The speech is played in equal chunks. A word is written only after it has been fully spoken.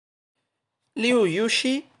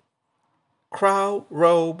Yuxi,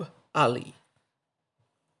 Robe Alley.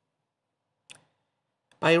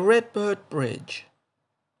 By Redbird Bridge,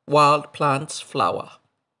 wild plants flower.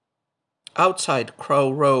 Outside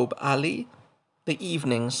Robe Alley, the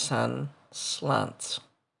evening sun slants.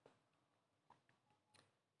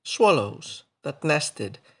 Swallows that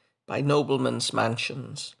nested by noblemen's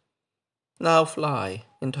mansions now fly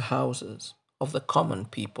into houses of the common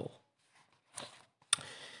people.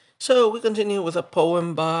 So we continue with a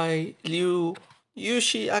poem by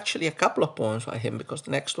Yuxi, actually a couple of poems by him, because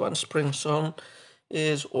the next one, Spring Song,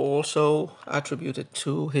 is also attributed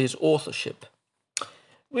to his authorship.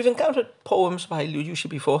 We've encountered poems by Liu Yuxi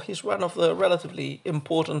before. He's one of the relatively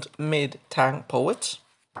important mid-Tang poets.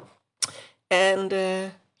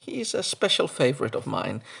 And he's a special favorite of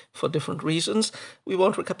mine for different reasons. We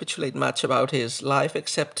won't recapitulate much about his life,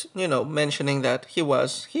 except, mentioning that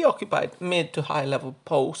he occupied mid to high level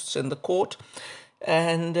posts in the court.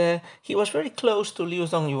 And he was very close to Liu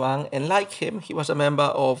Zongyuan, and like him, he was a member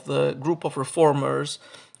of the group of reformers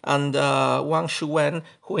and Wang Shuwen,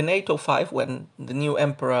 who in 805, when the new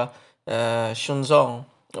emperor Shunzong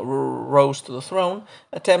rose to the throne,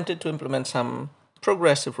 attempted to implement some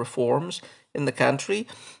progressive reforms in the country.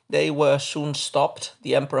 They were soon stopped,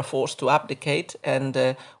 the emperor forced to abdicate,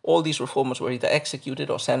 and all these reformers were either executed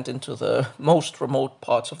or sent into the most remote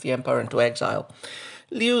parts of the empire into exile.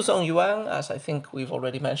 Liu Zongyuan, as I think we've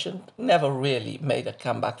already mentioned, never really made a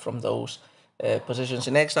comeback from those positions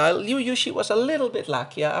in exile. Liu Yuxi was a little bit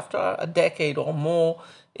luckier. After a decade or more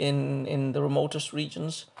in the remotest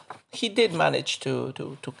regions, he did manage to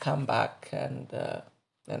come back, and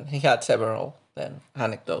he had several then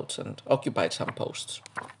anecdotes and occupied some posts.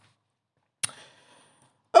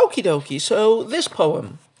 Okie dokie, so this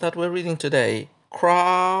poem that we're reading today,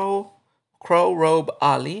 Robe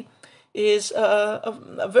Alley, is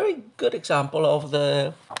a very good example of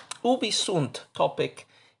the ubi sunt topic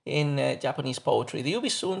in Japanese poetry. The ubi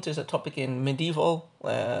sunt is a topic in medieval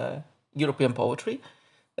European poetry,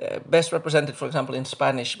 best represented, for example, in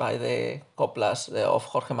Spanish by the coplas of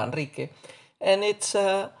Jorge Manrique. And it's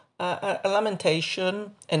a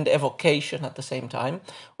lamentation and evocation at the same time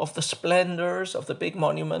of the splendors, of the big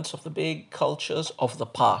monuments, of the big cultures of the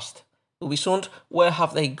past. Ubi sunt, where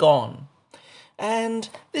have they gone? And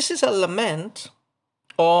this is a lament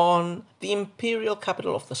on the imperial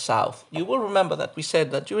capital of the south. You will remember that we said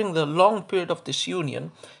that during the long period of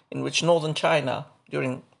disunion, in which northern China,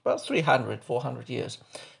 during about 300, 400 years,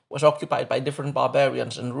 was occupied by different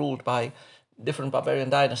barbarians and ruled by different barbarian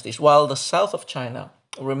dynasties, while the south of China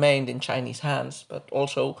remained in Chinese hands, but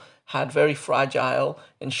also had very fragile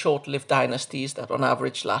and short-lived dynasties that on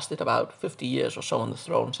average lasted about 50 years or so on the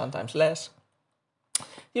throne, sometimes less.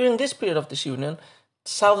 During this period of disunion,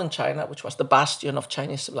 southern China, which was the bastion of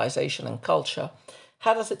Chinese civilization and culture,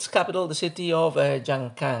 had as its capital the city of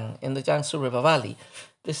Jiangkan in the Jiangsu River Valley.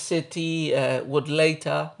 This city would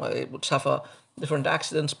later, it would suffer different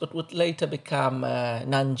accidents, but would later become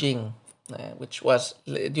Nanjing, which was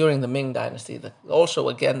during the Ming Dynasty, also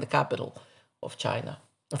again the capital of China.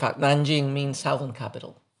 In fact, Nanjing means southern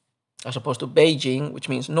capital, as opposed to Beijing, which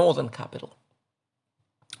means northern capital.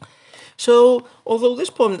 So, although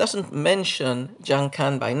this poem doesn't mention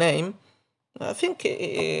Jiangkan by name, I think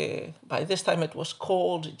by this time it was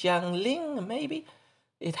called Jiangling, maybe.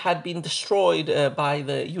 It had been destroyed by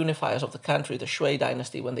the unifiers of the country, the Shui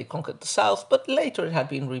dynasty, when they conquered the south, but later it had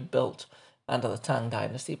been rebuilt under the Tang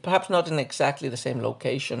dynasty, perhaps not in exactly the same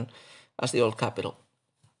location as the old capital.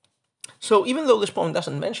 So even though this poem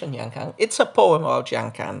doesn't mention Jiangkan, it's a poem about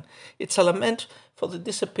Jiangkan. It's a lament for the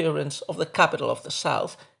disappearance of the capital of the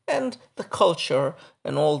south and the culture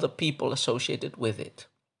and all the people associated with it.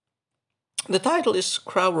 The title is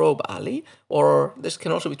Robe Alley, or this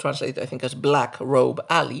can also be translated, I think, as Black Robe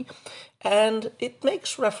Alley, and it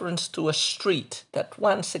makes reference to a street that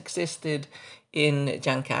once existed in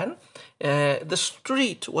Jiangkan. The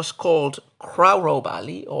street was called Robe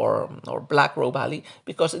Alley or Black Robe Alley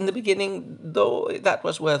because in the beginning, though, that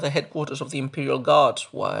was where the headquarters of the Imperial Guards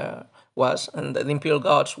was, and the Imperial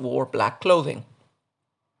Guards wore black clothing.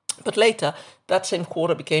 But later, that same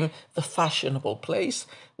quarter became the fashionable place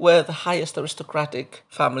where the highest aristocratic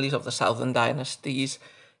families of the southern dynasties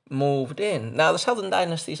moved in. Now, the southern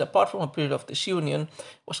dynasties, apart from a period of disunion,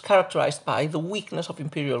 was characterized by the weakness of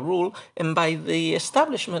imperial rule and by the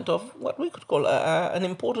establishment of what we could call an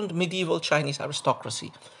important medieval Chinese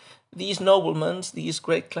aristocracy. These noblemen, these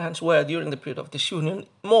great clans, were, during the period of disunion,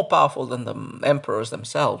 more powerful than the emperors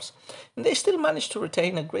themselves. And they still managed to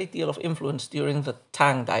retain a great deal of influence during the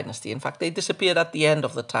Tang dynasty. In fact, they disappeared at the end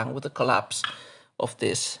of the Tang with the collapse of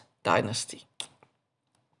this dynasty.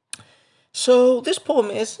 So this poem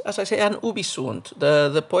is, as I say, an ubisunt.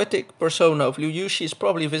 The poetic persona of Liu Yuxi is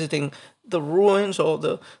probably visiting the ruins or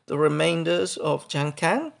the remainders of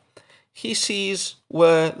Jiangkan. He sees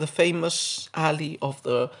where the famous alley of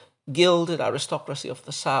the gilded aristocracy of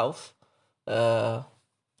the south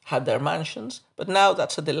had their mansions, but now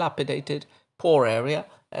that's a dilapidated, poor area,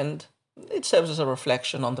 and it serves as a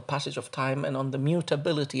reflection on the passage of time and on the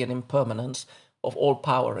mutability and impermanence of all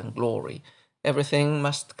power and glory. Everything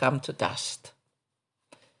must come to dust.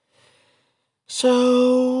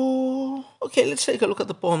 So, okay, let's take a look at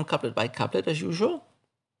the poem couplet by couplet as usual.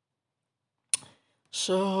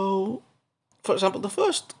 So, for example, the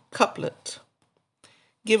first couplet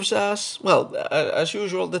gives us, well, as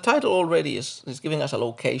usual, the title already is giving us a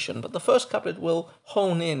location, but the first couplet will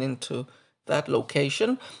hone in into that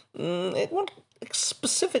location. It won't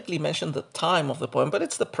specifically mention the time of the poem, but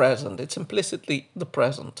it's the present. It's implicitly the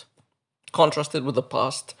present, contrasted with the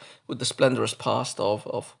past, with the splendorous past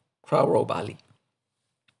of Robe Alley.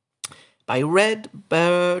 By Red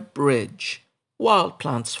Bird Bridge, wild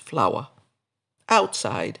plants flower.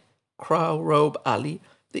 Outside Robe Alley,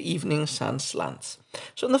 the evening sun slants.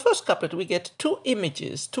 So in the first couplet, we get two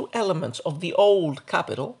images, two elements of the old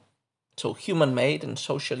capital, so human-made and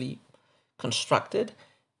socially constructed,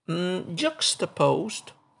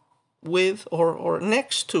 juxtaposed with or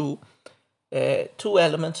next to two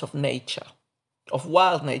elements of nature, of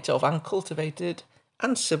wild nature, of uncultivated,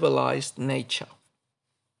 uncivilized nature.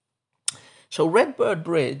 So Redbird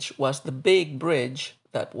Bridge was the big bridge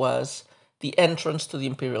that was the entrance to the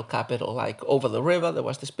imperial capital. Like over the river, there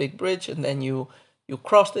was this big bridge, and then you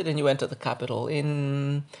crossed it and you entered the capital.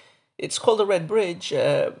 It's called the Red Bridge.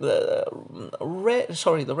 The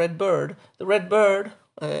Red Bird. The Red Bird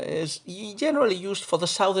is generally used for the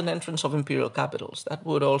southern entrance of imperial capitals. That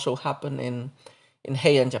would also happen in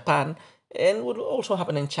Heian, Japan, and would also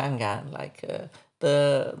happen in Chang'an. Like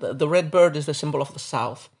the Red Bird is the symbol of the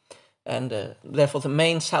south. And therefore, the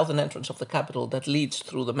main southern entrance of the capital that leads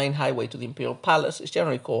through the main highway to the Imperial Palace is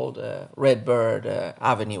generally called Red Bird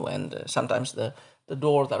Avenue, and sometimes the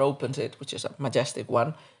door that opens it, which is a majestic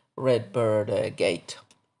one, Red Bird Gate.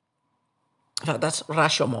 In fact, that's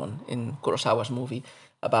Rashomon in Kurosawa's movie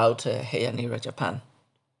about Heian era Japan.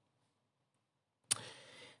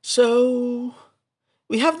 So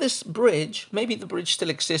we have this bridge. Maybe the bridge still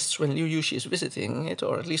exists when Liu Yuxi is visiting it,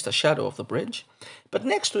 or at least a shadow of the bridge. But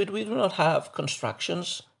next to it, we do not have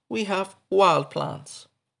constructions. We have wild plants.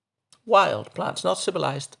 Wild plants, not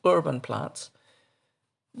civilized urban plants.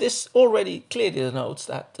 This already clearly denotes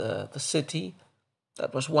that the city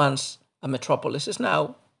that was once a metropolis is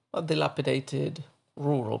now a dilapidated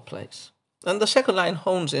rural place. And the second line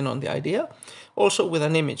hones in on the idea, also with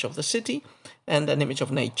an image of the city and an image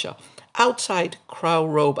of nature. Outside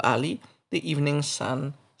Robe Alley, the evening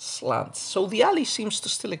sun slants. So the alley seems to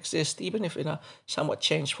still exist, even if in a somewhat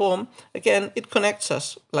changed form. Again, it connects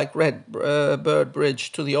us, like Red Bird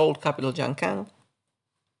Bridge, to the old capital Jiangkan.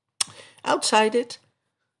 Outside it,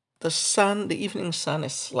 the evening sun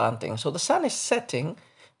is slanting. So the sun is setting.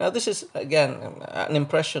 Now, this is, again, an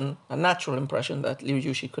impression, a natural impression that Liu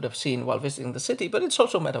Yuxi could have seen while visiting the city, but it's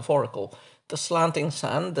also metaphorical. The slanting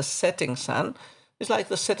sun, the setting sun, is like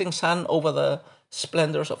the setting sun over the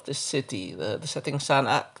splendors of this city. The setting sun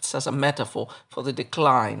acts as a metaphor for the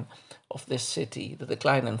decline of this city, the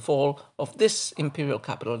decline and fall of this imperial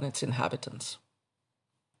capital and its inhabitants.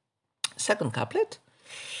 Second couplet.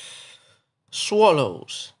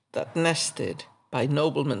 Swallows that nested by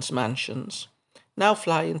noblemen's mansions now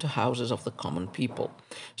fly into houses of the common people.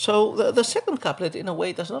 So the second couplet, in a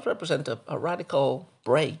way, does not represent a radical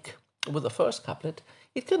break with the first couplet.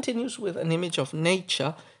 It continues with an image of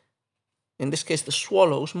nature, in this case the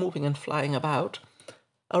swallows moving and flying about,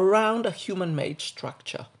 around a human-made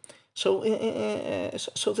structure. So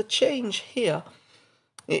the change here,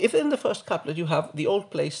 if in the first couplet you have the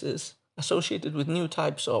old places associated with new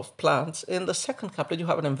types of plants, in the second couplet you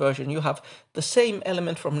have an inversion. You have the same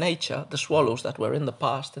element from nature, the swallows that were in the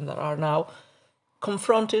past and that are now,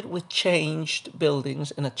 confronted with changed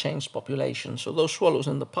buildings in a changed population. So those swallows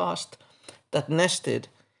in the past that nested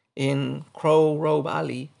in Robe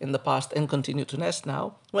Alley in the past and continue to nest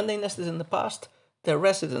now, when they nested in the past, their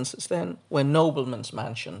residences then were noblemen's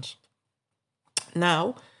mansions.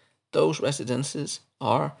 Now, those residences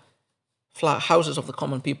are houses of the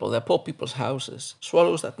common people. They're poor people's houses.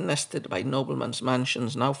 Swallows that nested by noblemen's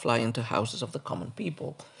mansions now fly into houses of the common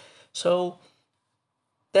people. So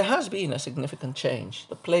there has been a significant change.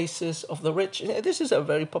 The places of the rich. This is a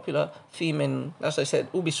very popular theme in, as I said,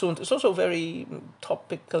 Ubisunt. It's also very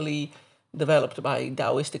topically developed by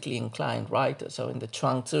Taoistically inclined writers. So in the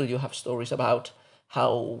Chuang Tzu, you have stories about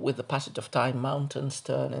how with the passage of time mountains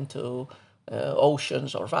turn into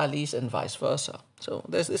oceans or valleys and vice versa. So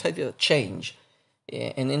there's this idea that change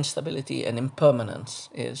and instability and impermanence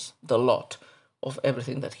is the lot of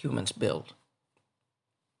everything that humans build.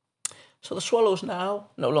 So the swallows now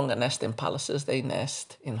no longer nest in palaces, they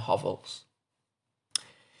nest in hovels.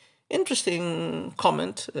 Interesting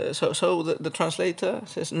comment. So the translator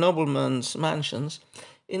says noblemen's mansions.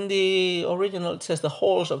 In the original, it says the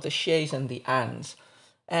halls of the Shays and the Ans.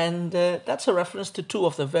 And that's a reference to two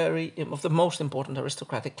of the most important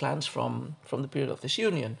aristocratic clans from the period of this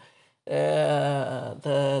union.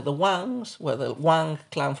 The Wangs were the Wang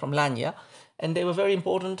clan from Lanya, and they were very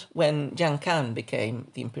important when Jiangkan became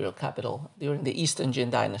the imperial capital during the Eastern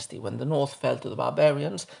Jin dynasty, when the north fell to the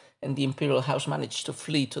barbarians and the imperial house managed to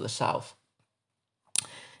flee to the south.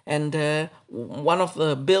 And one of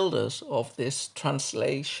the builders of this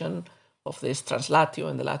translation, of this translatio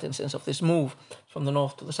in the Latin sense, of this move from the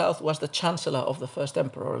north to the south, was the chancellor of the first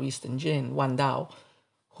emperor of Eastern Jin, Wan Dao,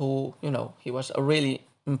 who, he was a really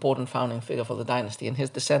important founding figure for the dynasty, and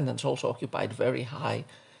his descendants also occupied very high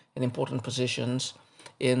and important positions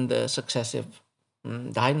in the successive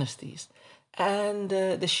dynasties. And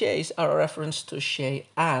the Shays are a reference to Shay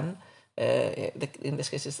An. In this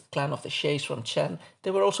case, it's the clan of the Shays from Chen.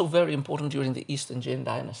 They were also very important during the Eastern Jin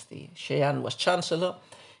dynasty. Shay An was chancellor.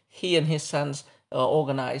 He and his sons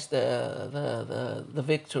organized the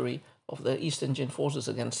victory of the Eastern Jin forces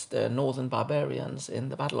against the northern barbarians in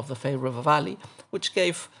the Battle of the Fei River Valley, which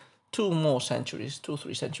gave 3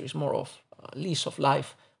 centuries more of lease of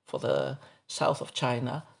life for the south of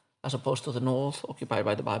China, as opposed to the north, occupied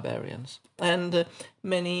by the barbarians. And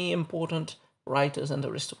many important writers and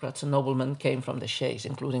aristocrats and noblemen came from the Shays,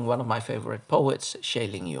 including one of my favorite poets,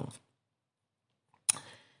 Xie Lingyung.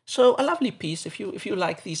 So a lovely piece, if you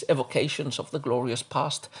like these evocations of the glorious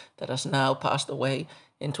past that has now passed away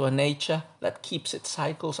into a nature that keeps its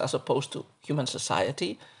cycles as opposed to human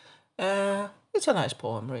society. It's a nice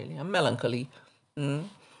poem, really, a melancholy,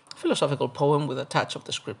 philosophical poem with a touch of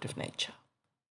descriptive nature.